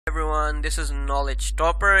Everyone, this is Knowledge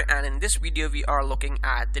Topper, and in this video we are looking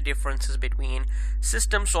at the differences between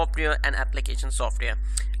system software and application software.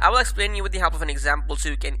 I will explain you with the help of an example so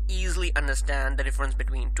you can easily understand the difference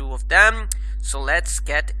between two of them. So let's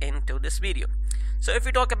get into this video. So if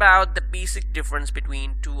we talk about the basic difference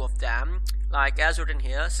between two of them, like as written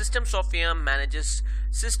here, system software manages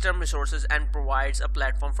system resources and provides a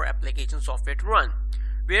platform for application software to run.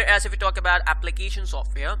 Whereas if we talk about application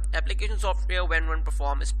software, when one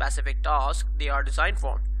performs a specific task they are designed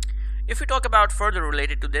for. If we talk about further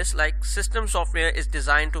related to this, like system software is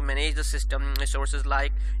designed to manage the system resources,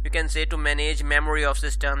 like you can say to manage memory of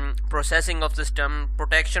system, processing of system,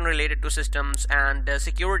 protection related to systems, and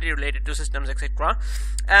security related to systems, etc.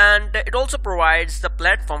 And it also provides the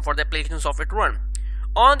platform for the application software to run.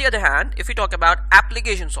 On the other hand, if we talk about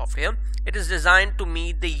application software, it is designed to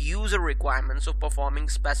meet the user requirements of performing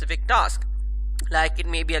specific tasks. Like it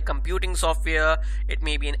may be a computing software, it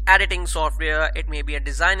may be an editing software, it may be a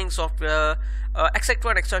designing software,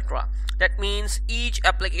 etc. etc. That means each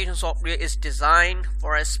application software is designed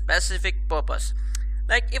for a specific purpose.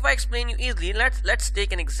 Like if I explain you easily, let's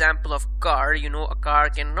take an example of car. You know, a car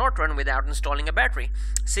cannot run without installing a battery.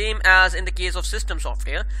 Same as in the case of system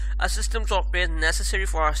software, a system software is necessary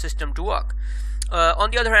for our system to work.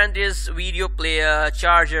 On the other hand, there's video player,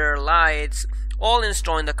 charger, lights, all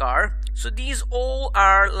installed in the car. So these all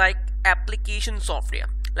are like application software.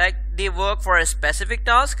 Like they work for a specific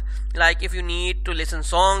task. Like if you need to listen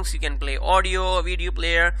songs, you can play audio, video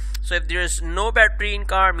player. So if there is no battery in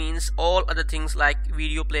car, means all other things like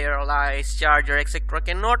video player, lights, charger, etc.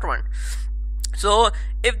 cannot run. So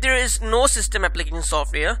if there is no system application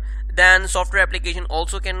software, then software application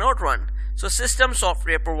also cannot run. So system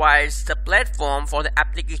software provides the platform for the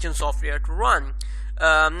application software to run.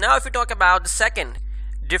 Now if we talk about the second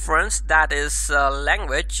difference, that is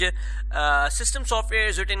language. System software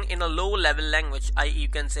is written in a low level language, i.e. you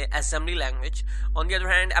can say assembly language. On the other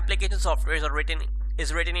hand, application software is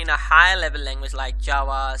written in a high level language like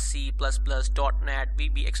Java, C++, .NET,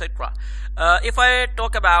 VB, etc. If I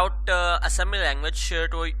talk about assembly language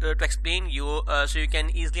to explain you, so you can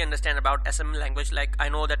easily understand about assembly language, like I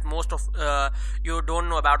know that most of you don't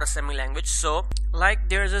know about assembly language. So like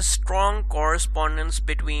there's a strong correspondence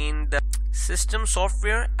between the system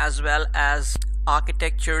software as well as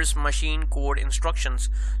architecture's machine code instructions.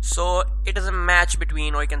 So it is a match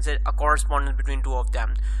between, or you can say a correspondence between two of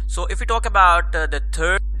them. So if we talk about the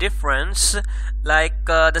third difference, like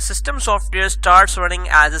the system software starts running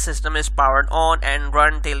as the system is powered on and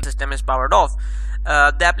run till the system is powered off.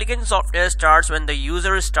 The application software starts when the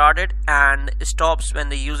user is started and stops when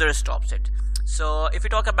the user stops it. So if we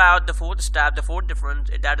talk about the fourth step, the fourth difference,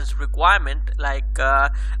 that is requirement. Like a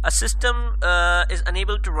system is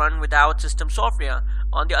unable to run without system software.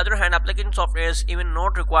 On the other hand, application software is even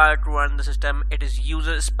not required to run the system. It is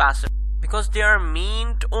user specific because they are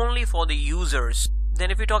meant only for the users.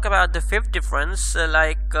 Then if we talk about the fifth difference,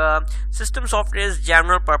 system software is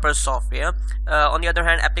general purpose software. On the other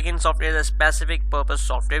hand, application software is a specific purpose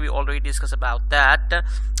software. We already discussed about that.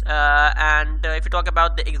 If you talk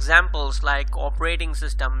about the examples, like operating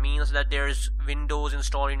system means that there is Windows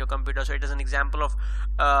installed in your computer, so it is an example of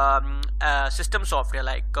system software.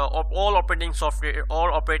 Like all operating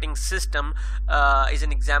system is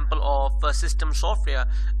an example of system software.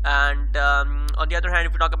 And on the other hand,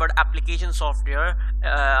 if you talk about application software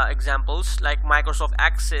examples like Microsoft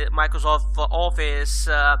Office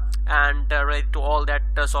and related to all that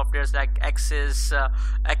softwares like Access,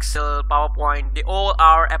 Excel, PowerPoint, they all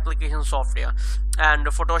are application software. And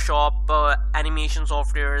Photoshop, animation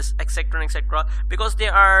softwares, etc., etc., because they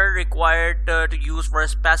are required to use for a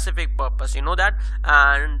specific purpose, you know that,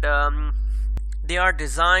 and they are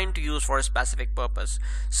designed to use for a specific purpose.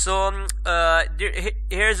 So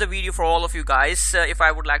here's a video for all of you guys. If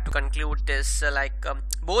I would like to conclude this,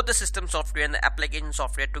 both the system software and the application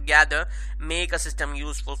software together make a system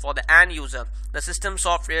useful for the end user. The system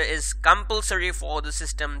software is compulsory for the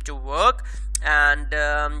system to work, and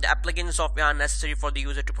the application software are necessary for the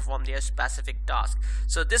user to perform their specific task.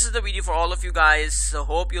 So this is the video for all of you guys. So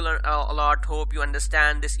hope you learn a lot, hope you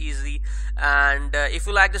understand this easily, and if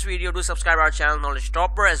you like this video, do subscribe our channel Knowledge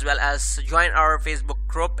Topper, as well as join our Facebook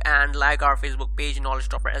group and like our Facebook page Knowledge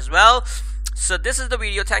Topper as well. So this is the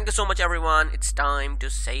video. Thank you so much everyone. It's time to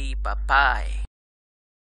say bye bye.